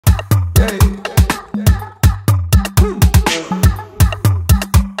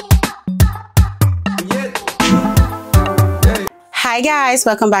Hi guys,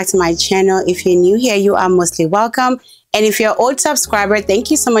 welcome back to my channel. If you're new here, you are mostly welcome. And if you're an old subscriber,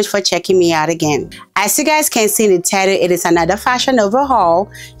 thank you so much for checking me out again. As you guys can see in the title, it is another Fashionnova haul.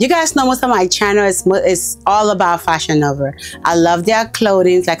 You guys know most of my channel is all about Fashionnova. I love their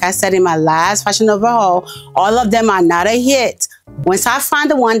clothing. Like I said in my last Fashionnova haul, all of them are not a hit. Once I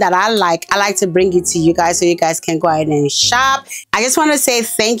find the one that I like to bring it to you guys so you guys can go ahead and shop. I just want to say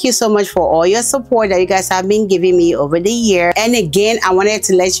thank you so much for all your support that you guys have been giving me over the year. And again, I wanted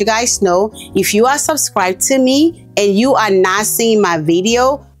to let you guys know, if you are subscribed to me and you are not seeing my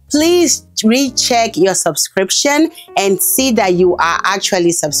video, please recheck your subscription and see that you are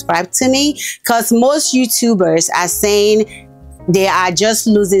actually subscribed to me, because most YouTubers are saying they are just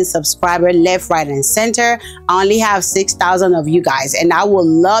losing subscribers left, right, and center. I only have 6,000 of you guys, and I would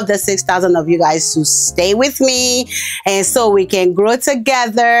love the 6,000 of you guys to stay with me, and so we can grow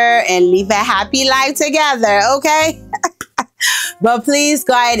together and live a happy life together, okay? But please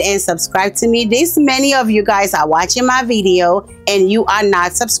go ahead and subscribe to me. This many of you guys are watching my video and you are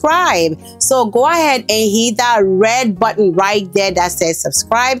not subscribed. So go ahead and hit that red button right there that says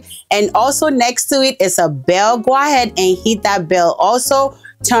subscribe. And also next to it is a bell. Go ahead and hit that bell. Also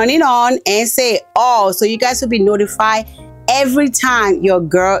turn it on and say all, so you guys will be notified every time your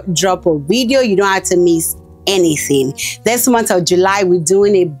girl drop a video. You don't have to miss anything. This month of July, we're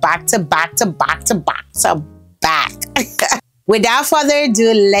doing it back to back to back to back to back. Without further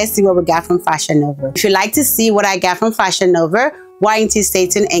ado, let's see what we got from Fashionnova. If you'd like to see what I got from Fashionnova, why don't you stay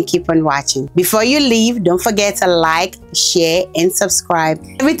tuned and keep on watching. Before you leave, don't forget to like, share, and subscribe.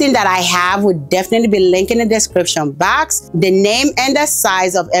 Everything that I have would definitely be linked in the description box. The name and the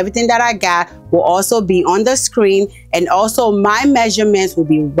size of everything that I got will also be on the screen, and also my measurements will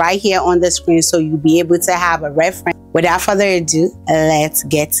be right here on the screen, so you'll be able to have a reference. Without further ado, let's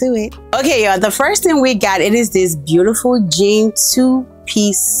get to it. Okay, y'all, the first thing we got, it is this beautiful jean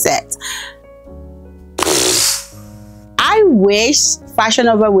two-piece set. I wish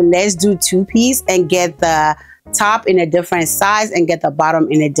Fashionnova would let's do two-piece and get the top in a different size and get the bottom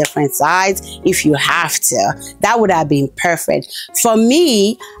in a different size if you have to. That would have been perfect. For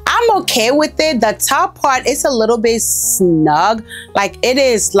me, I'm okay with it. The top part is a little bit snug, like it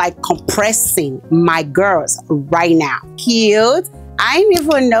is like compressing my girls right now. Cute. I didn't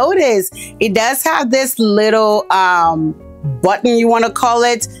even notice. It does have this little button, you want to call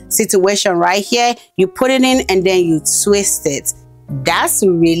it, situation right here. You put it in and then you twist it. That's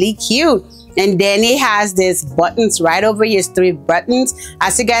really cute. And then it has these buttons right over here, 3 buttons.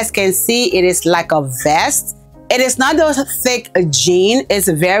 As you guys can see, it is like a vest. It is not those thick jean. It's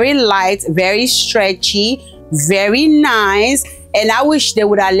very light, very stretchy, very nice. And I wish they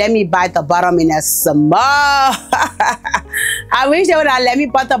would have let me buy the bottom in a small. I wish they would have let me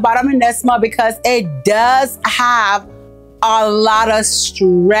buy the bottom in a small, because it does have a lot of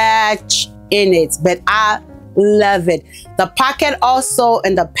stretch in it, but I love it. The pocket also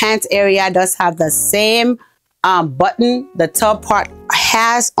in the pants area does have the same button the top part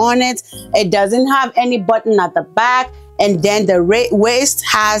has on it. It doesn't have any button at the back, and then the waist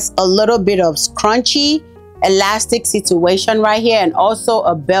has a little bit of scrunchy elastic situation right here, and also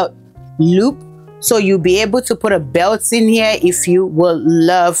a belt loop, so you'll be able to put a belt in here if you would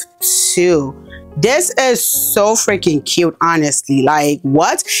love to. This is so freaking cute, honestly. Like,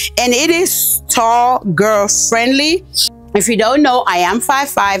 what? And it is tall girl friendly. If you don't know, I am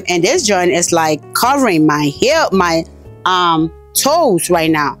 5'5", and this joint is like covering my heel, my toes right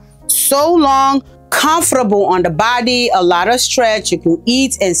now. So long, comfortable on the body, a lot of stretch. You can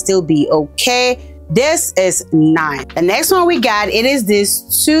eat and still be okay. This is nice. The next one we got, it is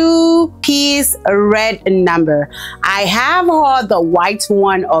this two-piece red number. I have hauled the white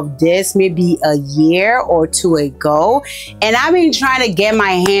one of this maybe a year or 2 ago, and I've been trying to get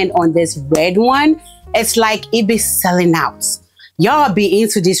my hand on this red one. It's like it be selling out. Y'all be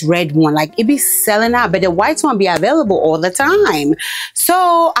into this red one, like it be selling out, but the white one be available all the time.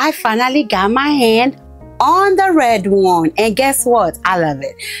 So I finally got my hand on the red one, and guess what? I love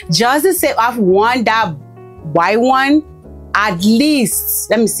it. Just to say I've worn that white one at least,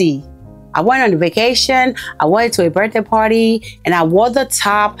 let me see, I went on a vacation, I wore it to a birthday party, and I wore the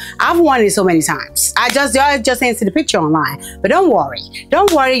top. I've worn it so many times. Y'all just didn't see the picture online, but don't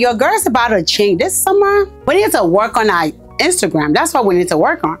worry, your girl's about to change this summer. We need to work on our Instagram. That's what we need to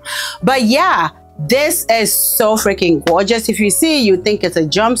work on. But yeah, this is so freaking gorgeous. If you see, you think it's a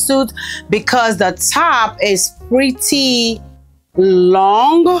jumpsuit, because the top is pretty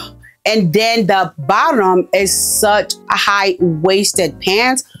long, and then the bottom is such a high-waisted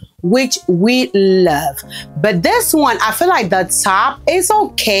pants, which we love. But this one, I feel like the top is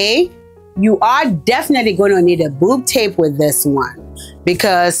okay. You are definitely going to need a boob tape with this one.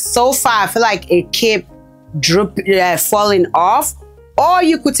 because so far I feel like it kept falling off. Or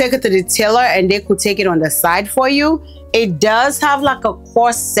you could take it to the tailor and they could take it on the side for you. It does have like a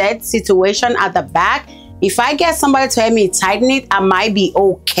corset situation at the back. If I get somebody to help me tighten it, I might be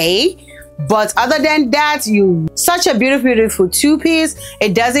okay. But other than that, such a beautiful two-piece.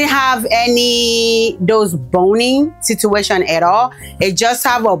 It doesn't have any those boning situation at all. It just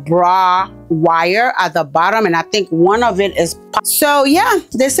have a bra wire at the bottom, and I think one of it is so yeah,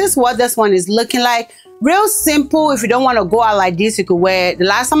 this is what this one is looking like. Real simple. If you don't want to go out like this, you could wear, the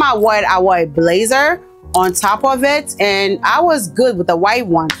last time I wore it, I wore a blazer on top of it, and I was good with the white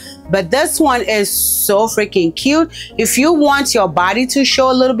one. But this one is so freaking cute. If you want your body to show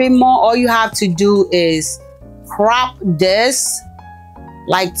a little bit more, all you have to do is crop this,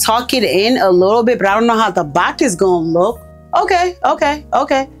 like tuck it in a little bit, but I don't know how the back is gonna look. Okay.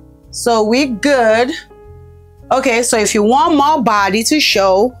 So we good. Okay, so if you want more body to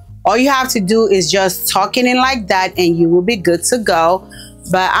show, all you have to do is just tuck it in like that and you will be good to go.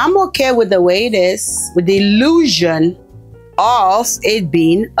 But I'm okay with the way it is, with the illusion of it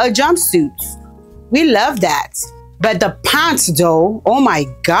being a jumpsuit. We love that. But the pants though, oh my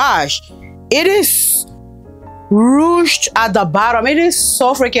gosh, it is ruched at the bottom. It is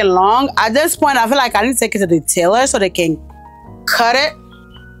so freaking long. At this point, I feel like I need to take it to the tailor so they can cut it.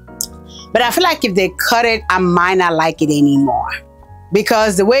 But I feel like if they cut it, I might not like it anymore.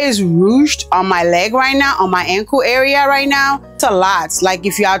 Because the way it's ruched on my leg right now, on my ankle area right now, it's a lot. Like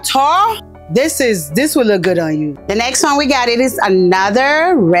if you are tall, this will look good on you. The next one we got, it is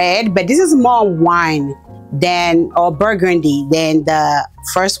another red, but this is more wine or burgundy than the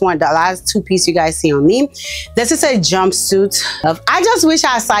first one, the last two-piece you guys see on me. This is a jumpsuit. I just wish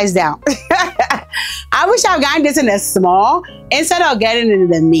I sized down. I wish I've gotten this in a small instead of getting it in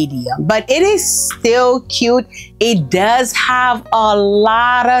the medium, but it is still cute. It does have a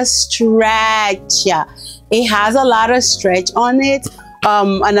lot of stretch. It has a lot of stretch on it.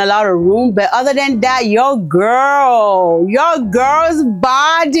 And a lot of room, but other than that, your girl's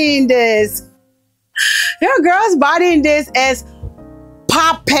bodying this. Your girl's bodying this is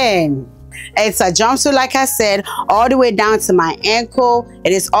popping. It's a jumpsuit, like I said, all the way down to my ankle.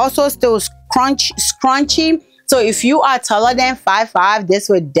 It is also still scrunchy. So if you are taller than 5'5", this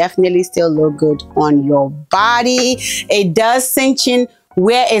would definitely still look good on your body. It does cinch in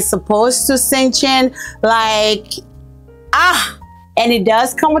where it's supposed to cinch in, like and it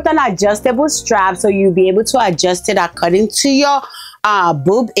does come with an adjustable strap, so you'll be able to adjust it according to your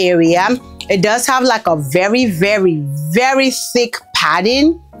boob area. It does have like a very thick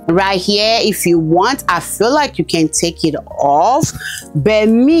padding right here. If you want, I feel like you can take it off, but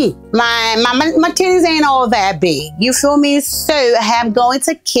me, my titties ain't all that big, you feel me? So I'm going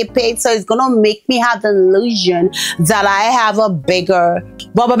to keep it, so it's gonna make me have the illusion that I have a bigger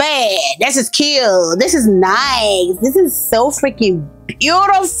bubble bed. This is cute, this is nice, this is so freaking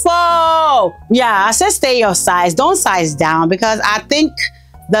beautiful. Yeah, I said stay your size, don't size down, because I think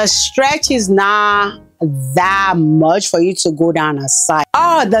the stretch is not that much for you to go down a side.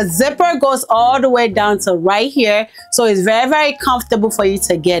 Oh, the zipper goes all the way down to right here, so it's very comfortable for you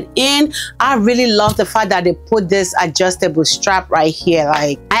to get in. I really love the fact that they put this adjustable strap right here.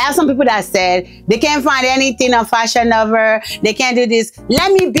 Like, I have some people that said they can't find anything on Fashionnova, they can't do this.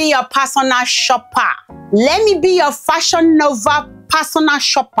 Let me be your personal shopper. Let me be your Fashionnova personal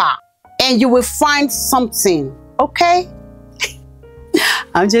shopper, and you will find something, okay?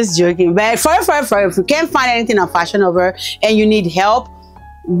 I'm just joking, but for if you can't find anything on Fashionnova and you need help,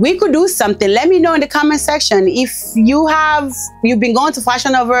 we could do something. Let me know in the comment section. If you've been going to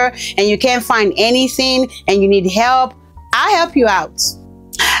Fashionnova and you can't find anything and you need help, I'll help you out.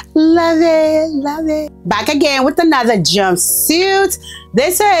 Love it. Back again with another jumpsuit.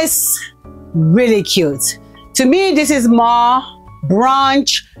 This is really cute. To me, this is more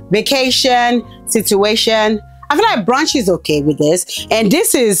brunch, vacation situation. I feel like brunch is okay with this. And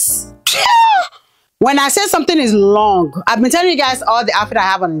this is, when I say something is long, I've been telling you guys all the outfit I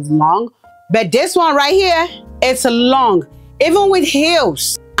have on is long, but this one right here, it's long. Even with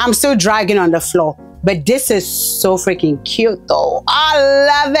heels, I'm still dragging on the floor. But this is so freaking cute though. I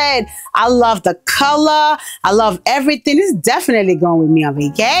love it. I love the color. I love everything. It's definitely going with me on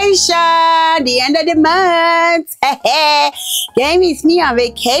vacation. The end of the month. Game with me on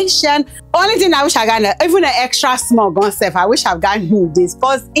vacation. Only thing I wish I got, even an extra small gun set, I wish I've gotten this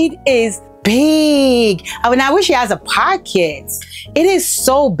because it is big. I mean, I wish it has a pocket. It is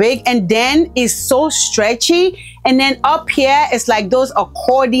so big, and then it's so stretchy, and then up here it's like those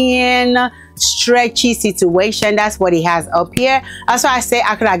accordion stretchy situation. That's what it has up here. That's why I say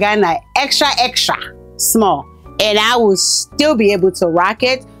I could have gotten an extra small. and I will still be able to rock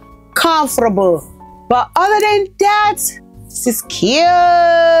it comfortable. But other than that, this is cute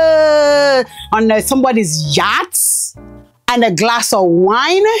on somebody's yacht and a glass of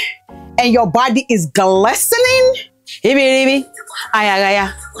wine, and your body is glistening. Ibi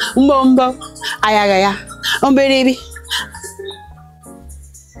ayagaya mbombo ayagaya umbibi.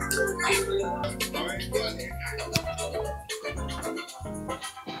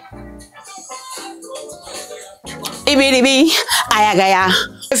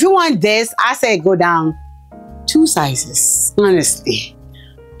 If you want this, I say go down 2 sizes, honestly.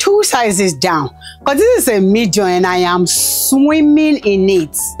 2 sizes down, because this is a medium and I am swimming in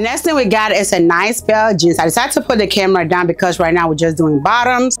it. Next thing we got is a nice pair of jeans. I decided to put the camera down because right now we're just doing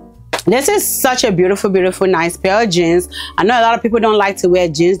bottoms. This is such a beautiful, beautiful, nice pair of jeans. I know a lot of people don't like to wear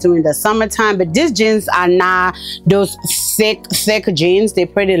jeans during the summertime, but these jeans are not those thick jeans. They're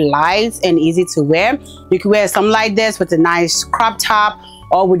pretty light and easy to wear. You can wear something like this with a nice crop top,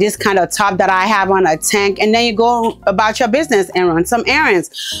 or with this kind of top that I have on, a tank, and then you go about your business and run some errands.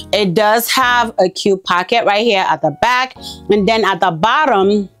 It does have a cute pocket right here at the back, and then at the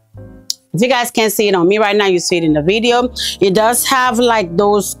bottom, if you guys can't see it on me right now, you see it in the video, it does have like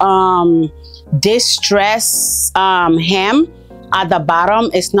those distress hem at the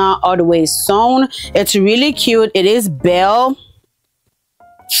bottom. It's not all the way sewn. It's really cute. It is bell.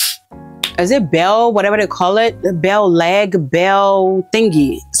 Is it bell, whatever they call it, the bell leg, bell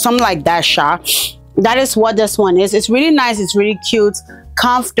thingy, something like that, that is what this one is. It's really nice, it's really cute,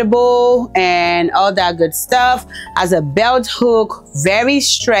 comfortable, and all that good stuff. As a belt hook, very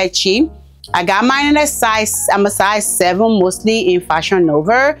stretchy. I got mine in a size, I'm a size 7, mostly in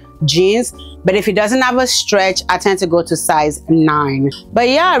Fashionnova jeans, but if it doesn't have a stretch, I tend to go to size 9. But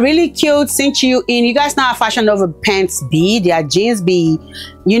yeah, really cute, cinch you in. You guys know how Fashionnova pants be. Their jeans be,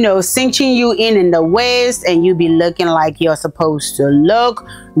 you know, cinching you in the waist, and you be looking like you're supposed to look.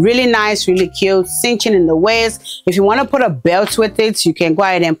 Really nice, really cute, cinching in the waist. If you want to put a belt with it, you can go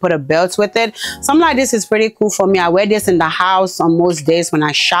ahead and put a belt with it. Something like this is pretty cool for me. I wear this in the house on most days when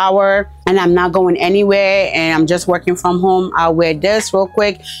I shower and I'm not going anywhere and I'm just working from home. I'll wear this real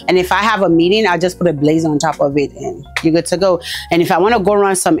quick, and if I have a meeting, I'll just put a blazer on top of it and you're good to go. And if I want to go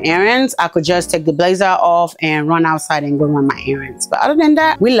run some errands, I could just take the blazer off and run outside and go run my errands. But other than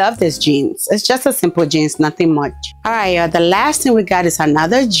that, we love this jeans. It's just a simple jeans, nothing much. All right, the last thing we got is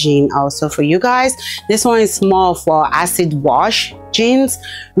another jean also for you guys. This one is small for acid wash jeans.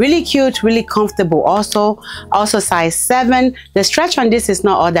 Really cute, really comfortable. Also size 7. The stretch on this is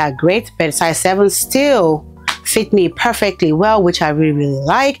not all that great, but size 7 still fit me perfectly well, which I really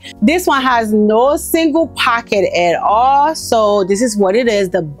like. This one has no single pocket at all, so this is what it is.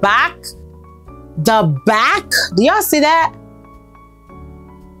 The back, do y'all see that?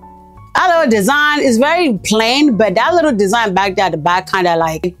 That little design is very plain, but that little design back there at the back kind of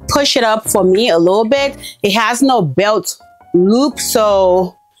like push it up for me a little bit. It has no belt loop,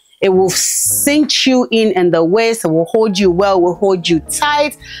 so it will cinch you in the waist. It will hold you well, will hold you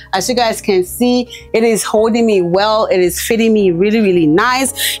tight. As you guys can see, it is holding me well. It is fitting me really, really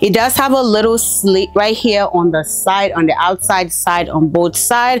nice. It does have a little slit right here on the side, on the outside side, on both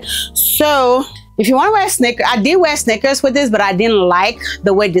sides. So if you want to wear sneakers, I did wear sneakers with this, but I didn't like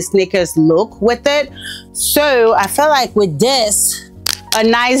the way the sneakers look with it. So I felt like with this, a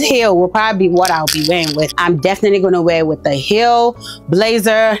nice heel will probably be what I'll be wearing with. I'm definitely going to wear it with the heel,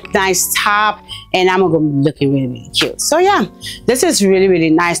 blazer, nice top, and I'm going to be looking really, really cute. So yeah, this is really,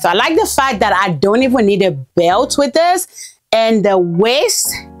 really nice. So I like the fact that I don't even need a belt with this, and the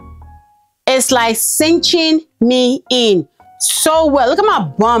waist is like cinching me in so well. Look at my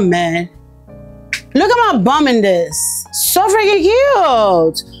bum, man. Look at my bum in this. So freaking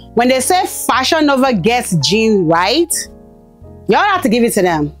cute. When they say Fashionnova gets jeans right, y'all have to give it to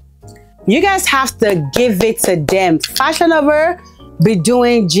them. You guys have to give it to them. Fashionnova be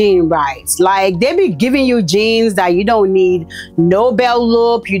doing jean right. Like, they be giving you jeans that you don't need no belt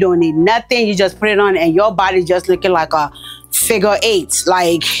loop, you don't need nothing. You just put it on and your body just looking like a figure 8.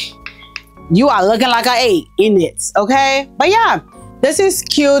 Like, you are looking like an 8 in it, okay? But yeah, this is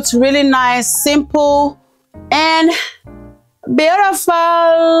cute, really nice, simple, and beautiful.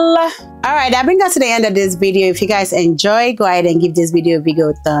 All right, that brings us to the end of this video. If you guys enjoyed, go ahead and give this video a big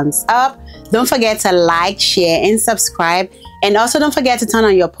old thumbs up. Don't forget to like, share, and subscribe. And also don't forget to turn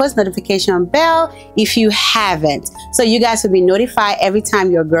on your post notification bell if you haven't, so you guys will be notified every time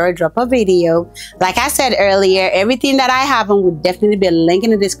your girl drop a video. Like I said earlier, everything that I have on will definitely be linked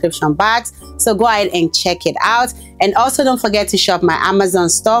in the description box, so go ahead and check it out. And also don't forget to shop my Amazon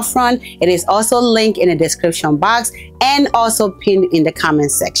storefront. It is also linked in the description box and also pinned in the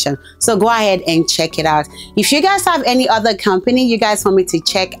comment section, so go ahead and check it out. If you guys have any other company you guys want me to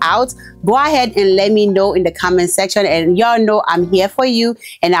check out, go ahead and let me know in the comment section, and y'all know I'm here for you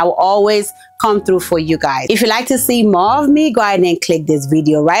and I will always come through for you guys. If you'd like to see more of me, go ahead and click this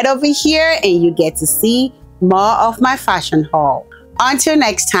video right over here and you get to see more of my fashion haul. Until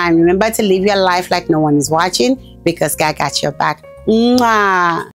next time, remember to live your life like no one is watching, because God got your back. Mwah.